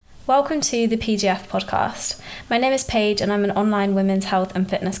Welcome to the PGF podcast. My name is Paige and I'm an online women's health and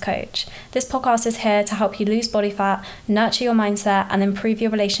fitness coach. This podcast is here to help you lose body fat, nurture your mindset and improve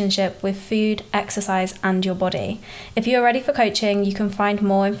your relationship with food, exercise and your body. If you are ready for coaching, you can find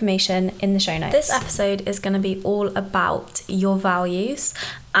more information in the show notes. This episode is going to be all about your values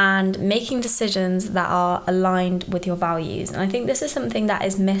and making decisions that are aligned with your values. And I think this is something that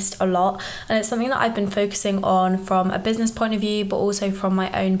is missed a lot, and it's something that I've been focusing on from a business point of view, but also from my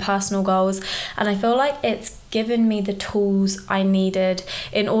own personal goals. And I feel like it's given me the tools I needed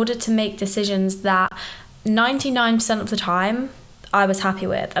in order to make decisions that 99% of the time I was happy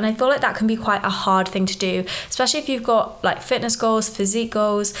with. And I feel like that can be quite a hard thing to do, especially if you've got like fitness goals, physique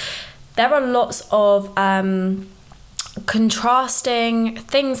goals. There are lots of contrasting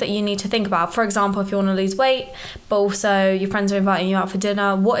things that you need to think about. For example, if you want to lose weight, but also your friends are inviting you out for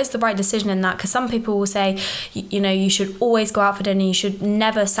dinner, what is the right decision in that? Because some people will say, you should always go out for dinner, you should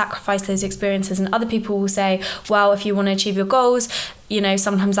never sacrifice those experiences. And other people will say, well, if you want to achieve your goals,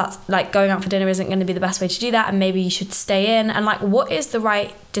 sometimes that's like going out for dinner isn't going to be the best way to do that, and maybe you should stay in. And like, what is the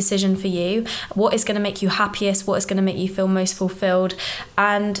right decision for you? What is going to make you happiest? What is going to make you feel most fulfilled?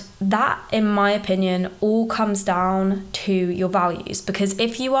 And that, in my opinion, all comes down to your values. Because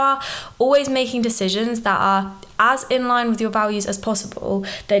if you are always making decisions that are as in line with your values as possible,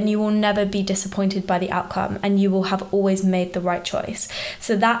 then you will never be disappointed by the outcome and you will have always made the right choice.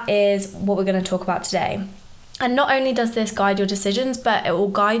 So that is what we're going to talk about today. And not only does this guide your decisions, but it will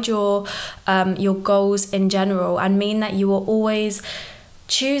guide your goals in general, and mean that you are always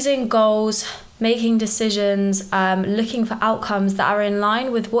choosing goals, making decisions, looking for outcomes that are in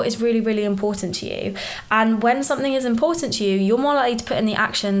line with what is really, really important to you. And when something is important to you, you're more likely to put in the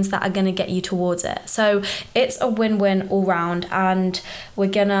actions that are going to get you towards it. So it's a win-win all round, and we're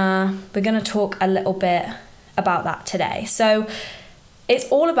gonna talk a little bit about that today. So it's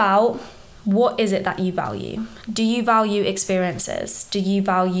all about, what is it that you value? Do you value experiences? Do you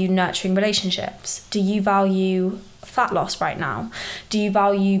value nurturing relationships? Do you value fat loss right now? Do you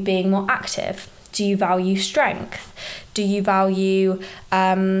value being more active? Do you value strength? Do you value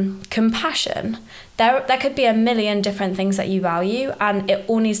compassion? There could be a million different things that you value, and it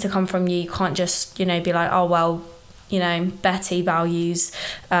all needs to come from you. You can't just, be like, oh, well, Betty values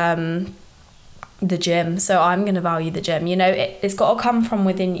the gym, so I'm going to value the gym. It's got to come from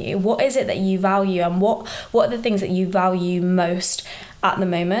within you. What is it that you value, and what are the things that you value most at the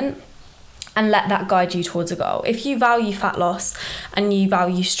moment? And let that guide you towards a goal. If you value fat loss and you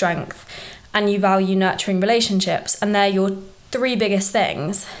value strength and you value nurturing relationships, and they're your three biggest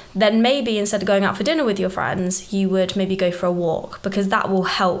things, then maybe instead of going out for dinner with your friends, you would maybe go for a walk, because that will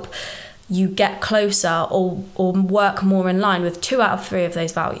help you get closer or work more in line with 2 out of 3 of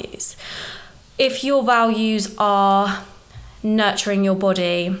those values. If your values are nurturing your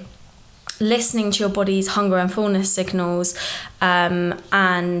body, listening to your body's hunger and fullness signals,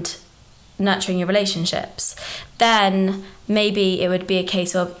 and nurturing your relationships, then maybe it would be a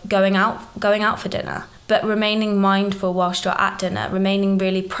case of going out for dinner, but remaining mindful whilst you're at dinner, remaining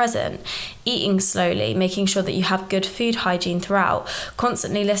really present, eating slowly, making sure that you have good food hygiene throughout,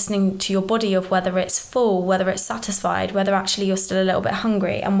 constantly listening to your body of whether it's full, whether it's satisfied, whether actually you're still a little bit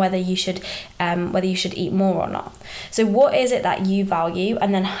hungry, and whether you should eat more or not. So what is it that you value,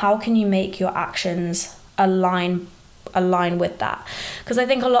 and then how can you make your actions align with that? Because I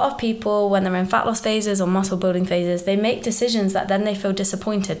think a lot of people, when they're in fat loss phases or muscle building phases, they make decisions that then they feel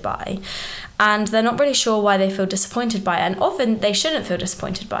disappointed by, and they're not really sure why they feel disappointed by it, and often they shouldn't feel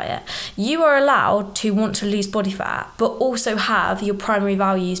disappointed by it. You are allowed to want to lose body fat, but also have your primary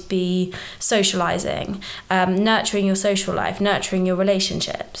values be socializing, nurturing your social life, nurturing your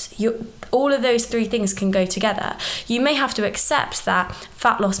relationships. All of those 3 things can go together. You may have to accept that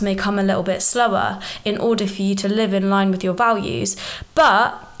fat loss may come a little bit slower in order for you to live in line with your values.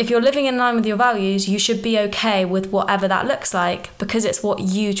 But if you're living in line with your values, you should be okay with whatever that looks like, because it's what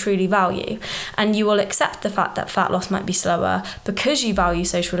you truly value. And you will accept the fact that fat loss might be slower because you value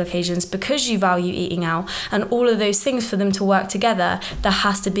social occasions, because you value eating out, and all of those things, for them to work together, there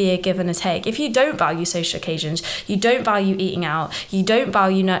has to be a give and a take. If you don't value social occasions, you don't value eating out, you don't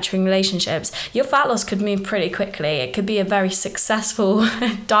value nurturing relationships, your fat loss could move pretty quickly. It could be a very successful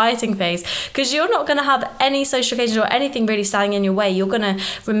dieting phase, because you're not going to have any social occasions or anything really standing in your way. You're going to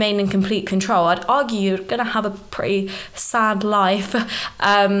remain in complete control. I'd argue you're going to have a pretty sad life,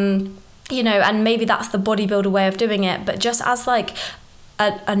 and maybe that's the bodybuilder way of doing it. But just as like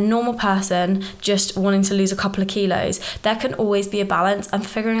a normal person just wanting to lose a couple of kilos, there can always be a balance, and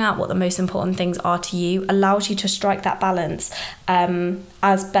figuring out what the most important things are to you allows you to strike that balance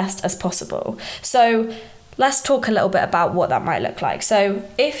as best as possible. So let's talk a little bit about what that might look like. So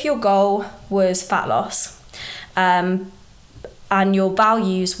if your goal was fat loss, and your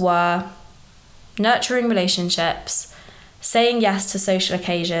values were nurturing relationships, saying yes to social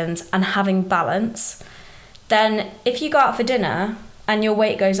occasions, and having balance, then if you go out for dinner and your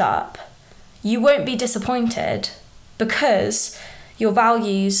weight goes up, you won't be disappointed because your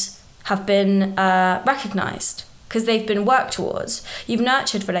values have been recognised, because they've been worked towards. You've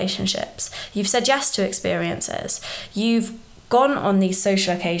nurtured relationships, you've said yes to experiences, you've gone on these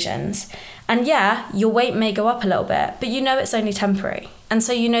social occasions, and yeah, your weight may go up a little bit, but you know it's only temporary. And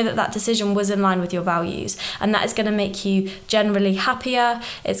so you know that that decision was in line with your values, and that is going to make you generally happier,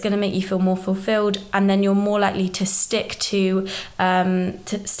 it's going to make you feel more fulfilled, and then you're more likely to stick to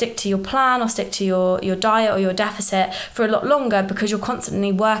your plan or stick to your diet or your deficit for a lot longer, because you're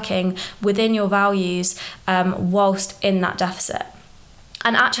constantly working within your values whilst in that deficit.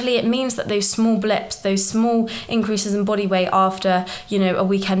 And actually it means that those small blips, those small increases in body weight after, a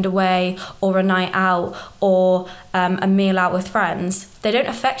weekend away or a night out or a meal out with friends, they don't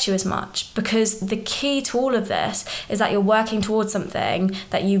affect you as much, because the key to all of this is that you're working towards something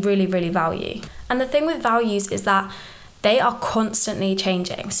that you really, really value. And the thing with values is that they are constantly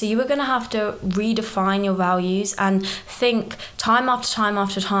changing. So you are going to have to redefine your values and think time after time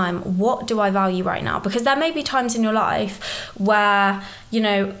after time, what do I value right now? Because there may be times in your life where,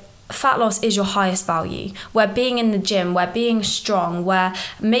 fat loss is your highest value, where being in the gym, where being strong, where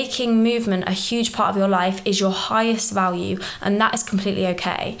making movement a huge part of your life is your highest value, and that is completely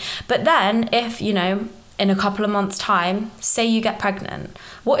okay. But then if, in a couple of months' time, say you get pregnant,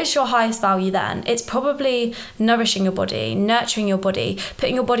 what is your highest value then? It's probably nourishing your body, nurturing your body,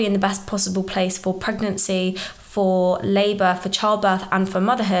 putting your body in the best possible place for pregnancy, for labour, for childbirth, and for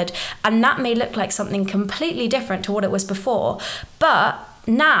motherhood. And that may look like something completely different to what it was before. But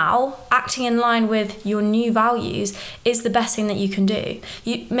now, acting in line with your new values is the best thing that you can do.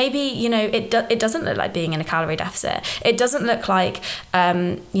 It doesn't look like being in a calorie deficit. It doesn't look like,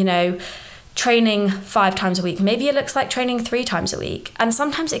 training 5 times a week. Maybe it looks like training 3 times a week. And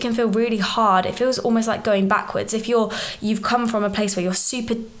sometimes it can feel really hard. It feels almost like going backwards. If you've come from a place where you're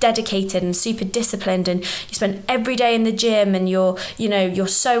super dedicated and super disciplined, and you spend every day in the gym, and you're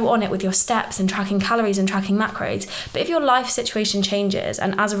so on it with your steps and tracking calories and tracking macros. But if your life situation changes,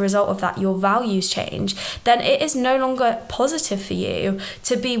 and as a result of that your values change, then it is no longer positive for you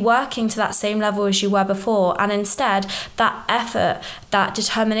to be working to that same level as you were before. And instead, that effort, that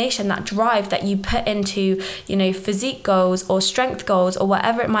determination, that drive that you put into, physique goals or strength goals or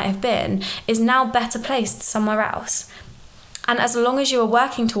whatever it might have been, is now better placed somewhere else. And as long as you are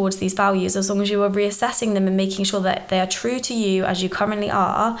working towards these values, as long as you are reassessing them and making sure that they are true to you as you currently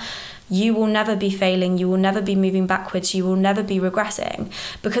are, you will never be failing, you will never be moving backwards, you will never be regressing,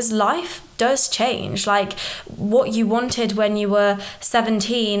 because life does change. Like, what you wanted when you were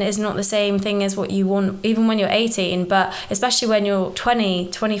 17 is not the same thing as what you want even when you're 18, but especially when you're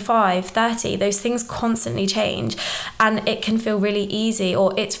 20, 25, 30, those things constantly change, and it can feel really easy,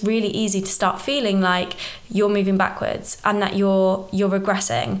 or it's really easy to start feeling like you're moving backwards and that you're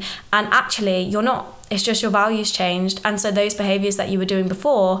regressing, and actually you're not. It's just your values changed, and so those behaviours that you were doing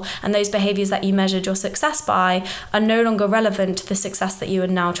before and those behaviours that you measured your success by are no longer relevant to the success that you are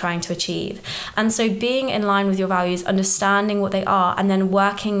now trying to achieve. And so being in line with your values, understanding what they are, and then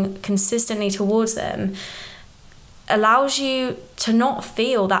working consistently towards them allows you to not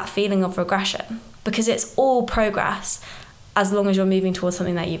feel that feeling of regression, because it's all progress as long as you're moving towards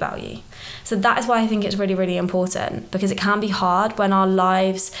something that you value. So that is why I think it's really, really important, because it can be hard when our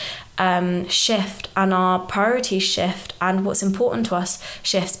lives shift and our priorities shift and what's important to us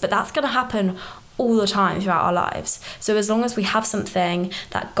shifts, but that's going to happen all the time throughout our lives. So as long as we have something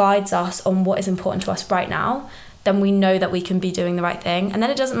that guides us on what is important to us right now, then we know that we can be doing the right thing. And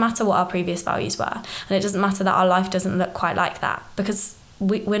then it doesn't matter what our previous values were, and it doesn't matter that our life doesn't look quite like that, because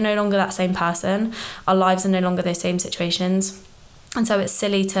we're no longer that same person. Our lives are no longer those same situations. And so it's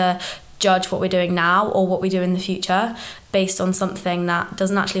silly to judge what we're doing now or what we do in the future based on something that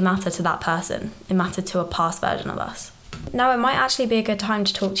doesn't actually matter to that person. It mattered to a past version of us. Now, it might actually be a good time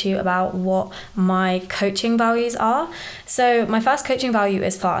to talk to you about what my coaching values are. So my first coaching value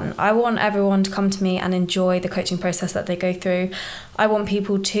is fun. I want everyone to come to me and enjoy the coaching process that they go through. I want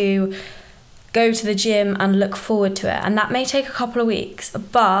people to go to the gym and look forward to it. And that may take a couple of weeks,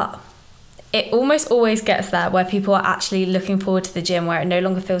 but it almost always gets there where people are actually looking forward to the gym, where it no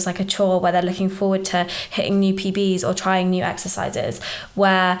longer feels like a chore, where they're looking forward to hitting new PBs or trying new exercises,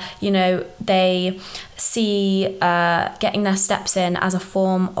 where, you know, they see getting their steps in as a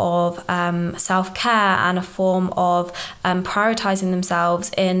form of self-care and a form of prioritizing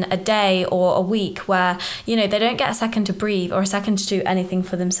themselves in a day or a week, where, you know, they don't get a second to breathe or a second to do anything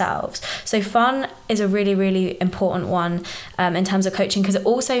for themselves. So fun is a really, really important one in terms of coaching, because it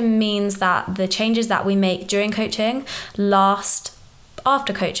also means that the changes that we make during coaching last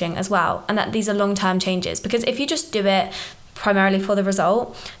after coaching as well, and that these are long-term changes. Because if you just do it primarily for the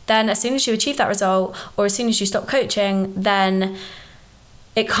result, then as soon as you achieve that result, or as soon as you stop coaching, then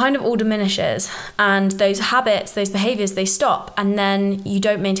it kind of all diminishes, and those habits, those behaviors, they stop, and then you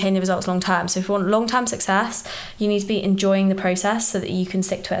don't maintain the results long term. So if you want long-term success, you need to be enjoying the process so that you can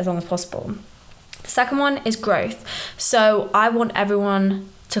stick to it as long as possible. The second one is growth. So I want everyone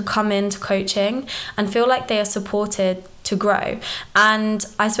to come into coaching and feel like they are supported to grow. And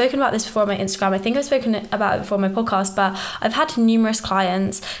I've spoken about this before on my Instagram. I think I've spoken about it before on my podcast, but I've had numerous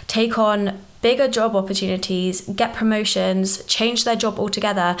clients take on bigger job opportunities, get promotions, change their job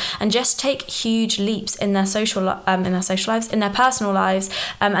altogether, and just take huge leaps in their social lives, in their personal lives,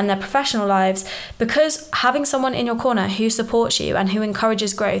 and their professional lives, because having someone in your corner who supports you and who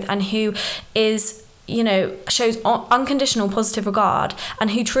encourages growth and who is, you know, shows unconditional positive regard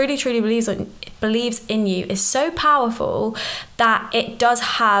and who truly believes in you is so powerful that it does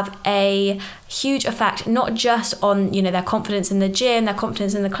have a huge effect, not just on, you know, their confidence in the gym, their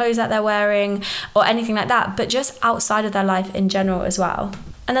confidence in the clothes that they're wearing or anything like that, but just outside of their life in general as well.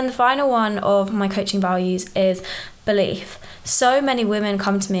 And then the final one of my coaching values is belief. So many women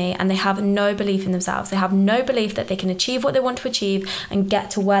come to me and they have no belief in themselves. They have no belief that they can achieve what they want to achieve and get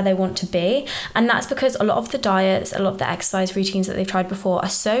to where they want to be. And that's because a lot of the diets, a lot of the exercise routines that they've tried before are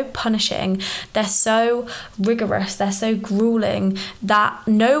so punishing. They're so rigorous. They're so grueling that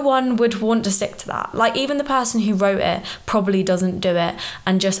no one would want to stick to that. Like, even the person who wrote it probably doesn't do it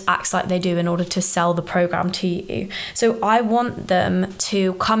and just acts like they do in order to sell the program to you. So I want them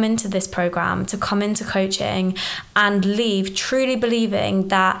to come into this program, to come into coaching and leave truly believing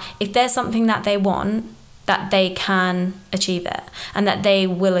that if there's something that they want, that they can achieve it, and that they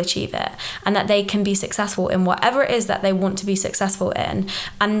will achieve it, and that they can be successful in whatever it is that they want to be successful in,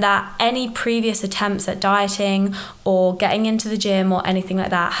 and that any previous attempts at dieting or getting into the gym or anything like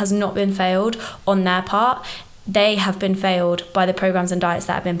that has not been failed on their part. They have been failed by the programs and diets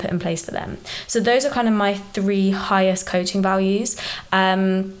that have been put in place for them. So those are kind of my 3 highest coaching values.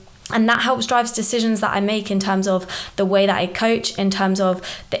 And that helps drive decisions that I make in terms of the way that I coach, in terms of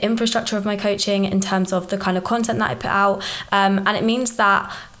the infrastructure of my coaching, in terms of the kind of content that I put out. And it means that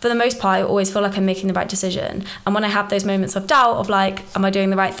for the most part, I always feel like I'm making the right decision. And when I have those moments of doubt of like, am I doing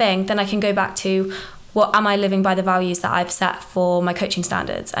the right thing? Then I can go back to, well, am I living by the values that I've set for my coaching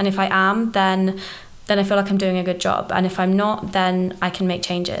standards? And if I am, then I feel like I'm doing a good job. And if I'm not, then I can make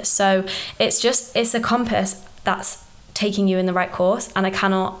changes. So it's a compass that's taking you in the right course, and I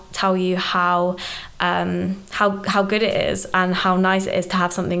cannot tell you how good it is and how nice it is to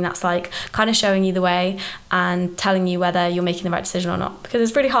have something that's like kind of showing you the way and telling you whether you're making the right decision or not, because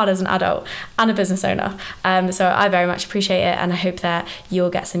it's really hard as an adult and a business owner. So I very much appreciate it, and I hope that you'll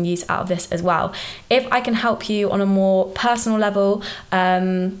get some use out of this as well. If I can help you on a more personal level,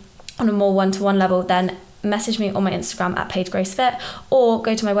 on a more one-to-one level, then message me on my Instagram at PaigeGraceFit, or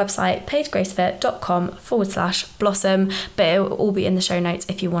go to my website paigegracefit.com/blossom, but it will all be in the show notes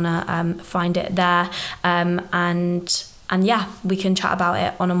if you want to find it there. And yeah, we can chat about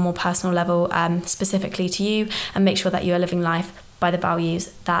it on a more personal level, specifically to you, and make sure that you are living life by the values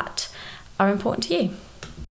that are important to you.